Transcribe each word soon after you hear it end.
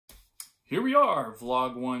Here we are,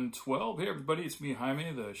 vlog 112. Hey everybody, it's me,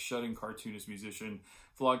 Jaime, the shut-in cartoonist musician,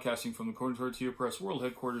 vlogcasting from the Tortilla Press World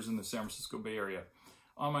Headquarters in the San Francisco Bay Area.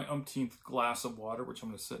 On my umpteenth glass of water, which I'm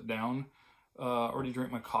going to set down. Already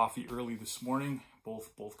drank my coffee early this morning,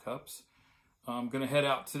 both cups. I'm going to head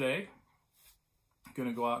out today. I'm going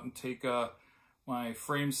to go out and take my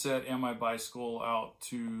frame set and my bicycle out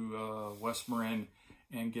to West Marin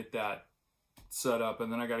and get that set up,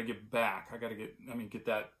 and then I got to get back. Get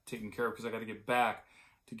that taken care of because I got to get back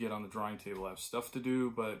to get on the drawing table. I have stuff to do,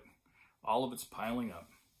 but all of it's piling up.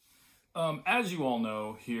 As you all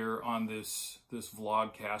know, here on this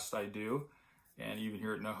vlogcast I do, and even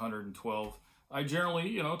here at 112, I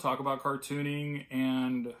generally, talk about cartooning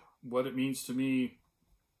and what it means to me,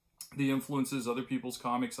 the influences, other people's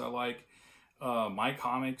comics I like, my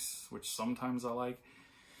comics, which sometimes I like.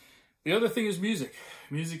 The other thing is music.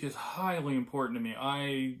 Music is highly important to me.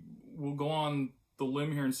 I will go on the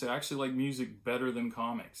limb here and say I actually like music better than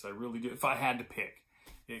comics. I really do. If I had to pick,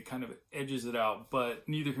 it kind of edges it out. But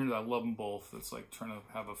neither here nor there. I love them both. It's like trying to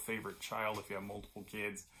have a favorite child if you have multiple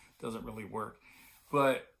kids. It doesn't really work.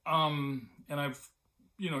 But, and I've,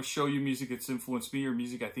 show you music that's influenced me or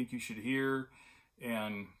music I think you should hear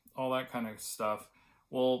and all that kind of stuff.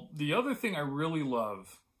 Well, the other thing I really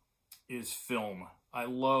love is film. I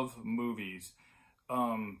love movies,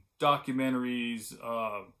 documentaries,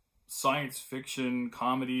 science fiction,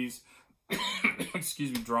 comedies,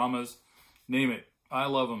 excuse me, dramas, name it. I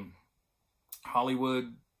love them.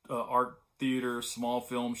 Hollywood, art theater, small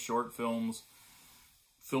films, short films,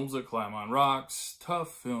 films that climb on rocks,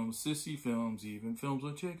 tough films, sissy films, even films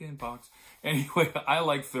with chicken pox. Anyway, I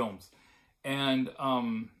like films. And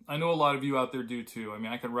I know a lot of you out there do too. I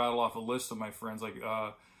mean, I could rattle off a list of my friends like,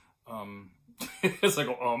 it's like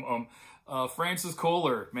Francis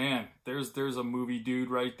Kohler, man, there's a movie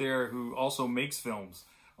dude right there who also makes films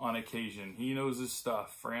on occasion. He knows his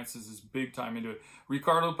stuff. Francis is big time into it.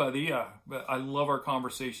 Ricardo Padilla, I love our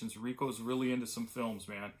conversations. Rico's really into some films,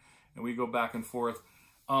 man, and we go back and forth.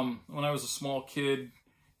 When I was a small kid,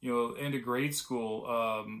 end of grade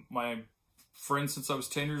school, my friend since I was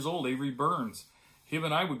 10 years old, Avery Burns, him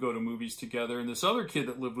and I would go to movies together, and this other kid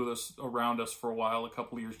that lived with us, around us for a while, a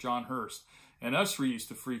couple of years, John Hurst, and us three used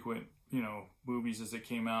to frequent, movies as they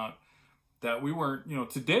came out that we weren't,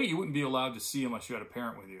 today you wouldn't be allowed to see unless you had a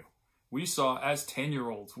parent with you. We saw, as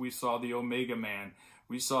 10-year-olds, we saw the Omega Man,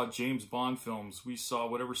 we saw James Bond films, we saw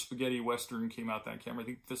whatever spaghetti western came out that camera, I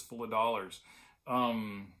think Fistful of Dollars,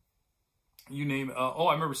 you name it.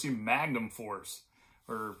 I remember seeing Magnum Force,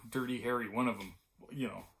 or Dirty Harry, one of them,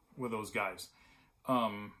 with those guys.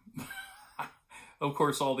 Of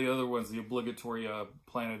course, all the other ones, the obligatory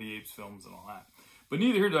Planet of the Apes films and all that. But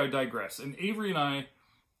neither here do I digress. And Avery and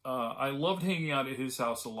I loved hanging out at his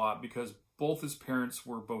house a lot because both his parents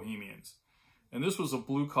were Bohemians. And this was a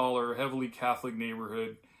blue-collar, heavily Catholic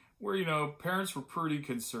neighborhood where, parents were pretty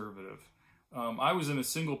conservative. I was in a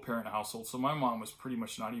single-parent household, so my mom was pretty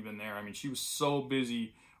much not even there. I mean, she was so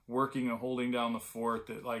busy working and holding down the fort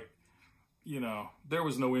that, there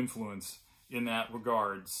was no influence in that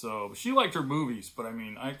regard. So she liked her movies, but I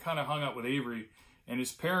mean, I kind of hung out with Avery, and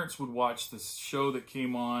his parents would watch this show that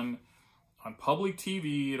came on public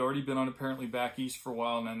TV. It had already been on apparently back east for a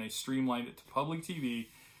while, and then they streamlined it to public TV,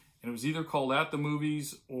 and it was either called At the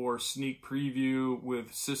Movies or Sneak Preview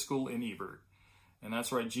with Siskel and Ebert. And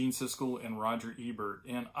that's right, Gene Siskel and Roger Ebert,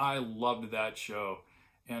 and I loved that show.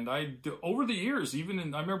 And over the years, I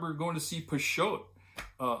remember going to see Pashot,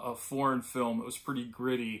 a foreign film that was pretty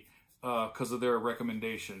gritty, because of their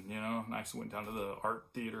recommendation, and I actually went down to the art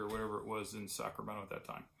theater or whatever it was in Sacramento at that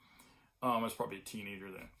time. I was probably a teenager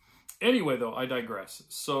then. Anyway, though, I digress.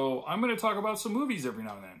 So I'm going to talk about some movies every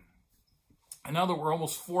now and then. And now that we're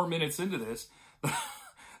almost 4 minutes into this,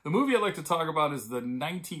 the movie I'd like to talk about is the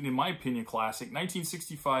in my opinion, classic,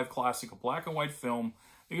 1965 classic, a black and white film.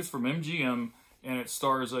 I think it's from MGM, and it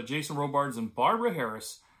stars Jason Robards and Barbara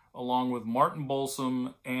Harris, along with Martin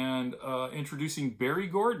Balsam, and introducing Barry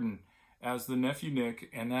Gordon as the nephew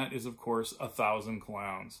Nick, and that is, of course, 1,000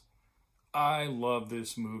 Clowns. I love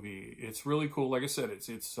this movie. It's really cool. Like I said, it's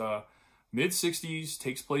mid-60s,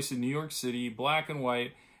 takes place in New York City, black and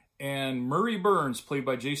white, and Murray Burns, played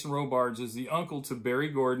by Jason Robards, is the uncle to Barry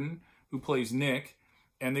Gordon, who plays Nick,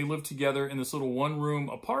 and they live together in this little one-room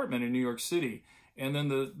apartment in New York City. And then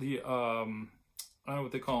the I don't know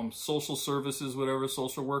what they call them, social services, whatever,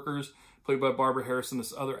 social workers, played by Barbara Harris, and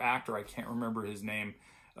this other actor, I can't remember his name.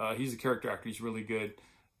 He's a character actor, he's really good.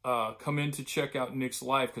 Come in to check out Nick's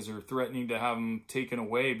life because they're threatening to have him taken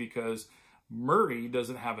away because Murray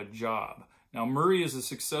doesn't have a job. Now, Murray is a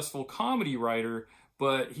successful comedy writer,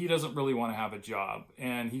 but he doesn't really want to have a job.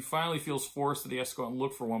 And he finally feels forced that he has to go out and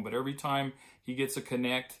look for one. But every time he gets a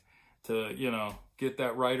connect to, you know, get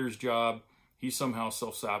that writer's job, he somehow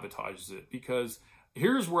self-sabotages it. Because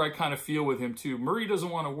here's where I kind of feel with him too. Murray doesn't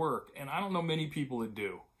want to work, and I don't know many people that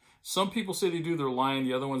do. Some people say they do, they're lying.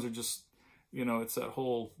 The other ones are just, you know, it's that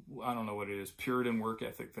whole, I don't know what it is, Puritan work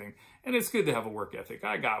ethic thing. And it's good to have a work ethic.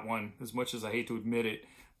 I got one, as much as I hate to admit it.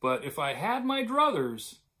 But if I had my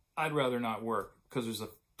druthers, I'd rather not work, because there's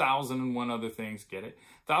 1,001 other things, get it?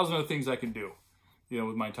 1,000 other things I can do, you know,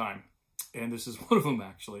 with my time. And this is one of them,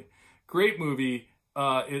 actually. Great movie.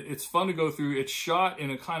 It's fun to go through. It's shot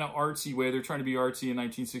in a kind of artsy way. They're trying to be artsy in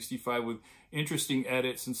 1965 with interesting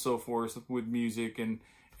edits and so forth, with music and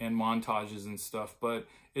montages and stuff. But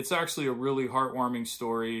it's actually a really heartwarming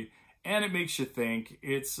story, and it makes you think.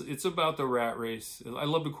 It's about the rat race. I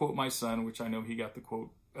love to quote my son, which I know he got the quote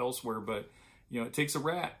elsewhere, but you know, it takes a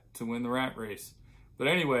rat to win the rat race. But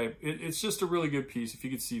anyway, it's just a really good piece, if you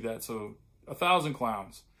could see that. So 1,000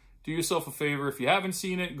 Clowns. Do yourself a favor. If you haven't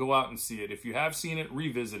seen it, go out and see it. If you have seen it,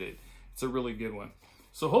 revisit it. It's a really good one.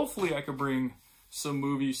 So hopefully I could bring some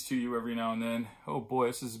movies to you every now and then. Oh boy,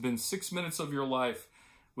 this has been 6 minutes of your life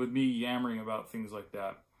with me yammering about things like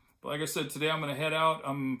that. But like I said, today I'm going to head out.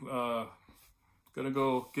 I'm going to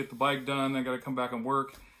go get the bike done. I got to come back and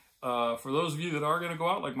work. For those of you that are going to go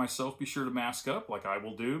out, like myself, be sure to mask up, like I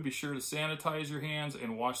will do. Be sure to sanitize your hands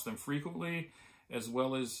and wash them frequently, as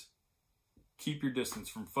well as keep your distance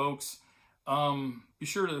from folks. Be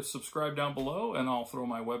sure to subscribe down below, and I'll throw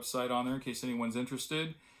my website on there in case anyone's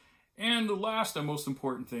interested. And the last and most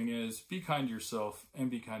important thing is be kind to yourself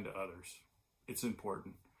and be kind to others. It's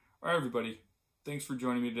important. All right, everybody. Thanks for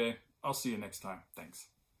joining me today. I'll see you next time. Thanks.